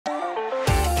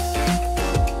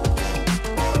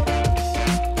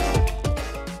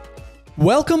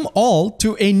Welcome all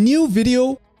to a new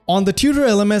video on the Tutor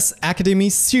LMS Academy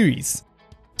series.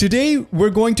 Today, we're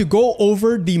going to go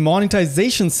over the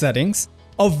monetization settings,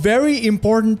 a very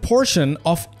important portion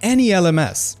of any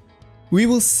LMS. We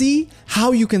will see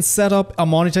how you can set up a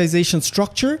monetization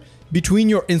structure between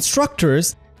your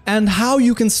instructors and how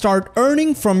you can start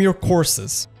earning from your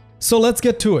courses. So let's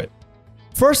get to it.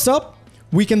 First up,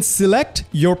 we can select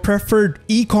your preferred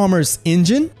e-commerce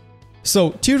engine.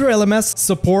 So Tutor LMS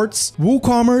supports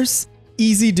WooCommerce,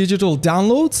 Easy Digital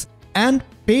Downloads, and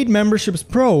Paid Memberships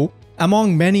Pro,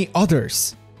 among many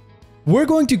others. We're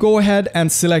going to go ahead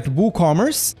and select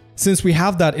WooCommerce since we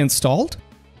have that installed.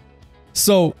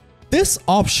 So this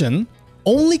option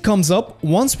only comes up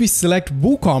once we select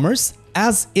WooCommerce,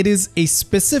 as it is a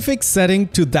specific setting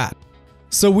to that.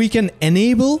 So we can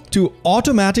enable to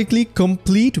automatically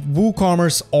complete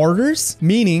WooCommerce orders,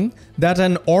 meaning that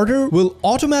an order will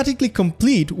automatically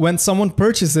complete when someone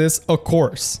purchases a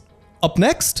course. Up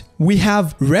next, we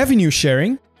have revenue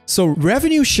sharing. So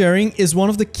revenue sharing is one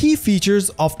of the key features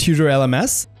of Tutor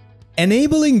LMS.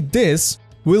 Enabling this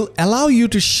will allow you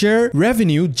to share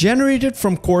revenue generated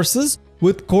from courses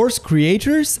with course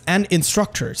creators and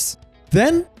instructors.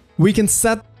 Then we can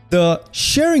set the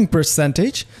sharing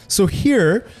percentage. So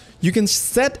here you can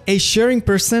set a sharing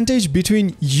percentage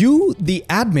between you, the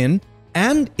admin,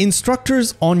 and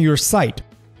instructors on your site.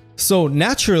 So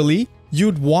naturally,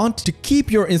 you'd want to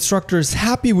keep your instructors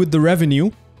happy with the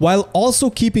revenue while also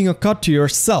keeping a cut to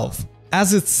yourself.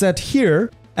 As it's set here,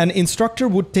 an instructor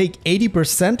would take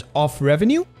 80% of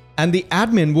revenue and the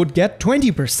admin would get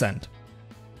 20%.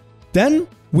 Then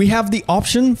we have the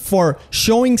option for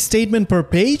showing statement per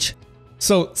page.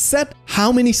 So set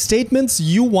how many statements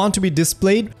you want to be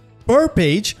displayed per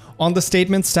page on the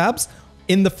statements tabs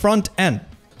in the front end.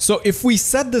 So if we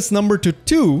set this number to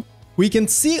 2, we can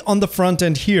see on the front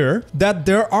end here that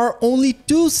there are only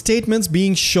 2 statements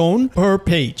being shown per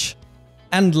page.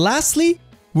 And lastly,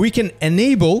 we can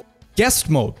enable guest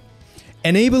mode.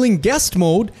 Enabling guest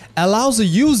mode allows a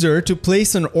user to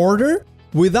place an order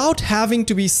without having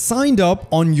to be signed up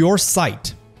on your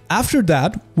site. After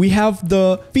that, we have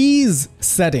the fees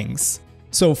settings.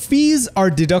 So fees are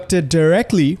deducted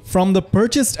directly from the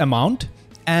purchased amount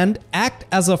and act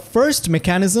as a first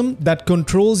mechanism that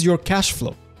controls your cash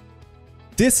flow.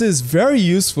 This is very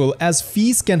useful as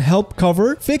fees can help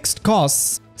cover fixed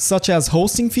costs such as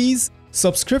hosting fees,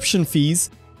 subscription fees,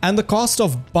 and the cost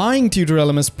of buying Tutor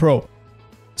LMS Pro.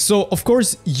 So of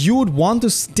course, you would want to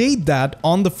state that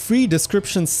on the free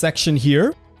description section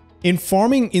here,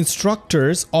 informing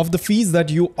instructors of the fees that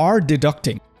you are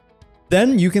deducting.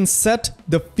 Then you can set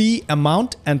the fee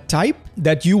amount and type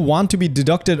that you want to be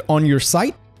deducted on your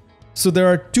site. So there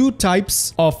are 2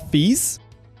 types of fees.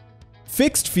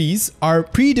 Fixed fees are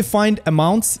predefined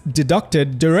amounts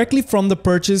deducted directly from the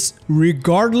purchase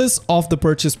regardless of the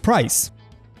purchase price.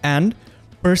 And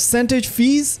percentage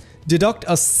fees deduct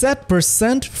a set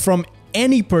percent from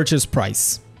any purchase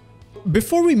price.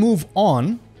 Before we move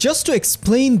on, just to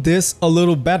explain this a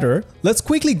little better, let's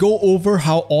quickly go over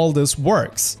how all this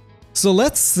works. So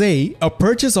let's say a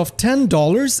purchase of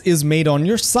 $10 is made on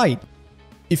your site.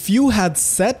 If you had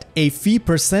set a fee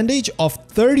percentage of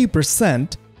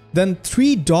 30%, then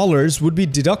 $3 would be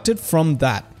deducted from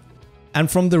that. And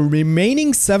from the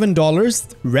remaining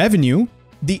 $7 revenue,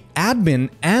 the admin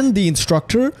and the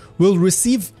instructor will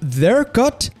receive their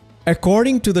cut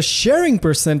according to the sharing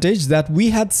percentage that we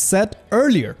had set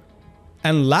earlier.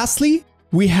 And lastly,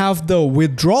 we have the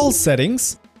withdrawal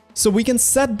settings. So we can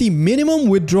set the minimum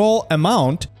withdrawal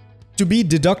amount to be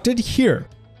deducted here.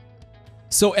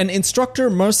 So an instructor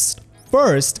must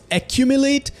first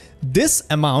accumulate this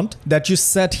amount that you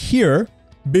set here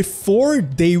before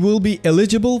they will be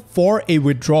eligible for a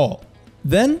withdrawal.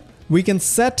 Then we can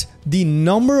set the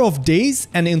number of days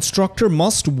an instructor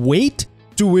must wait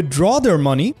to withdraw their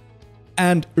money.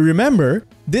 And remember,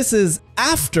 this is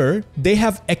after they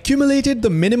have accumulated the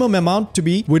minimum amount to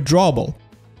be withdrawable.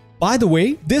 By the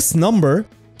way, this number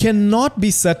cannot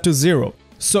be set to 0.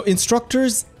 So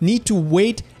instructors need to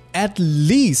wait at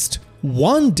least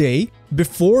 1 day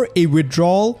before a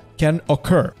withdrawal can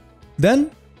occur.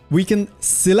 Then we can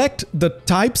select the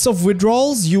types of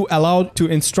withdrawals you allow to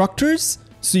instructors.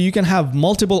 So you can have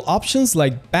multiple options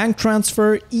like bank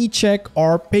transfer, e-check,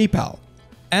 or PayPal.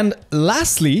 And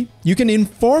lastly, you can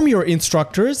inform your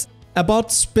instructors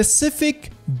about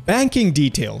specific banking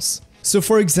details. So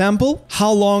for example,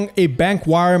 how long a bank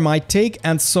wire might take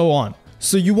and so on.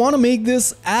 So you want to make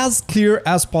this as clear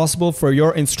as possible for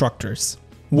your instructors.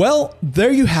 Well,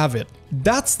 there you have it.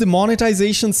 That's the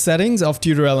monetization settings of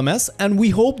Tutor LMS, and we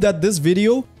hope that this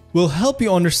video will help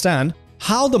you understand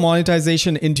how the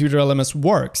monetization in Tutor LMS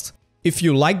works. If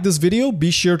you like this video, be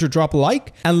sure to drop a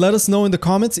like and let us know in the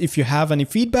comments if you have any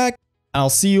feedback. I'll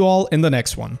see you all in the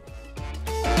next one.